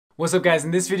What's up guys, in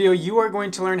this video you are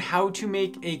going to learn how to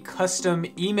make a custom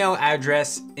email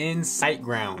address in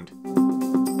SiteGround.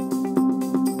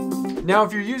 Now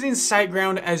if you're using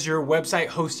SiteGround as your website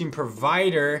hosting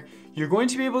provider, you're going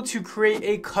to be able to create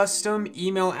a custom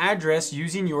email address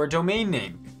using your domain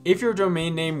name. If your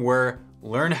domain name were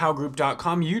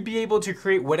learnhowgroup.com, you'd be able to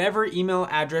create whatever email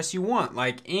address you want,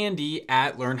 like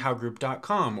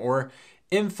andy@learnhowgroup.com or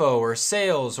info or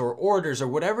sales or orders or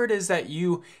whatever it is that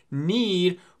you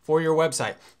need for your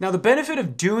website. Now the benefit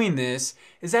of doing this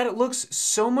is that it looks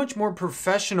so much more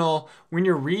professional when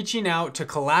you're reaching out to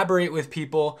collaborate with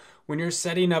people, when you're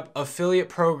setting up affiliate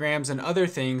programs and other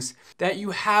things, that you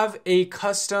have a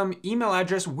custom email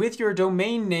address with your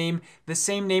domain name, the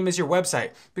same name as your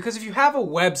website. Because if you have a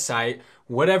website,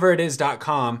 whatever it is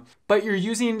 .com, but you're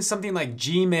using something like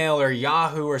Gmail or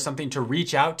Yahoo or something to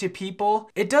reach out to people,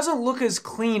 it doesn't look as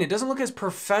clean, it doesn't look as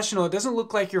professional, it doesn't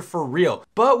look like you're for real.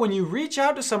 But when you reach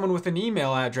out to someone with an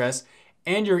email address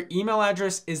and your email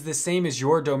address is the same as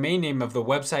your domain name of the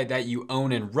website that you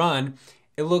own and run,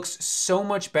 it looks so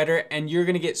much better and you're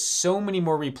gonna get so many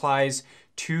more replies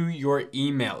to your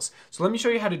emails. So let me show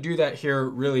you how to do that here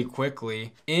really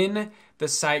quickly in the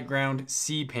SiteGround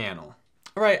cPanel.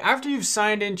 All right, after you've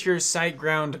signed into your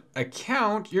SiteGround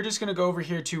account, you're just gonna go over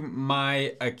here to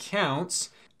My Accounts,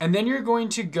 and then you're going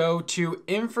to go to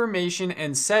Information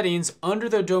and Settings under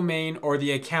the domain or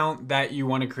the account that you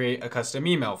wanna create a custom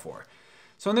email for.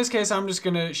 So in this case, I'm just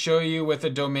gonna show you with a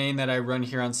domain that I run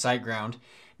here on SiteGround.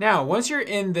 Now, once you're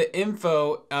in the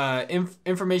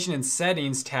Information and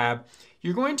Settings tab,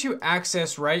 you're going to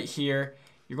access right here,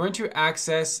 you're going to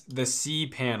access the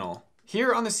cPanel.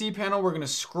 Here on the cPanel, we're gonna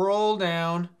scroll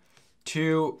down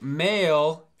to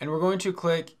Mail, and we're going to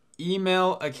click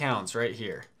Email Accounts right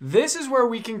here. This is where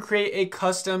we can create a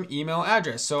custom email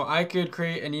address. So I could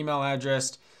create an email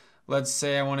address, let's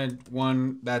say I wanted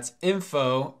one that's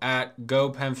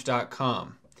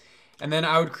info@gopemf.com. And then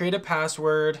I would create a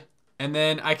password, and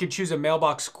then I could choose a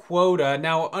mailbox quota.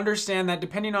 Now understand that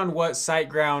depending on what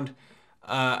SiteGround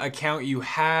account you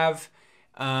have,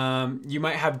 you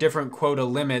might have different quota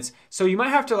limits. So you might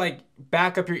have to like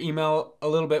back up your email a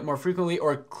little bit more frequently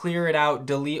or clear it out,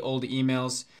 delete old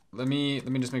emails. Let me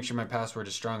just make sure my password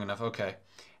is strong enough. Okay.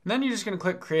 And then you're just gonna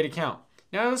click create account.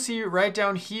 Now you'll see right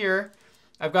down here,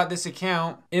 I've got this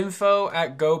account,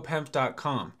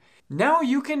 info@gopemf.com. Now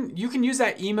you can use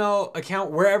that email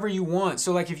account wherever you want.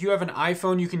 So like if you have an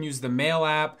iPhone, you can use the Mail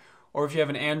app, or if you have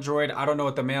an Android, I don't know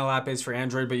what the Mail app is for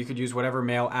Android, but you could use whatever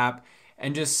Mail app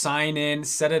and just sign in,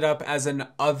 set it up as an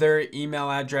other email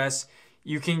address.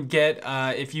 You can get,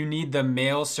 if you need the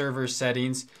mail server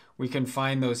settings, we can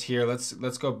find those here.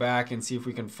 Let's go back and see if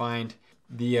we can find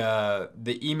the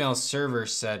email server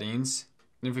settings.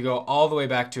 And if we go all the way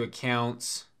back to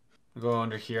accounts, we'll go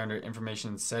under here, under information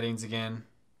and settings again.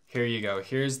 Here you go,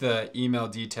 here's the email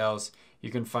details. You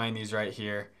can find these right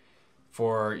here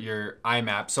for your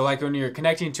IMAP. So like when you're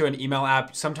connecting to an email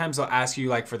app, sometimes they'll ask you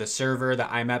like for the server, the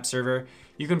IMAP server.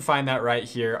 You can find that right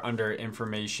here under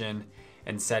information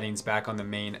and settings back on the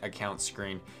main account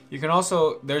screen. You can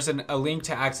also, there's a link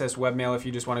to access webmail if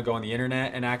you just wanna go on the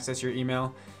internet and access your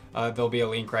email. There'll be a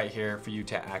link right here for you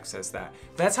to access that.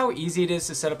 That's how easy it is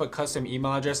to set up a custom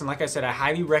email address. And like I said, I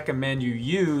highly recommend you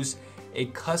use a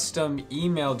custom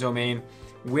email domain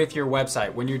with your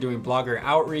website when you're doing blogger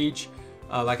outreach.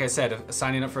 Like I said,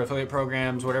 signing up for affiliate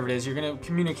programs, whatever it is, you're gonna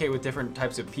communicate with different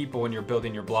types of people when you're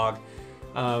building your blog.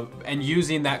 And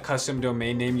using that custom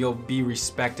domain name, you'll be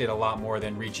respected a lot more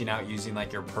than reaching out using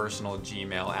like your personal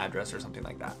Gmail address or something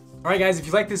like that. All right guys, if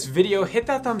you like this video, hit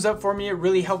that thumbs up for me. It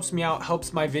really helps me out,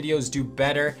 helps my videos do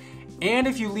better. And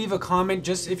if you leave a comment,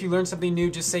 just if you learn something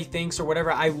new, just say thanks or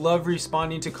whatever. I love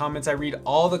responding to comments. I read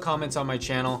all the comments on my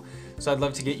channel. So I'd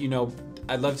love to get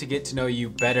to know you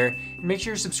better. And make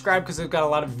sure you're subscribed because I've got a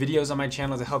lot of videos on my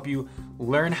channel to help you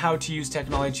learn how to use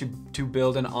technology to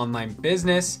build an online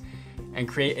business and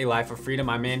create a life of freedom.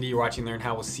 I'm Andy, you're watching Learn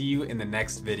How. We'll see you in the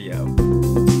next video.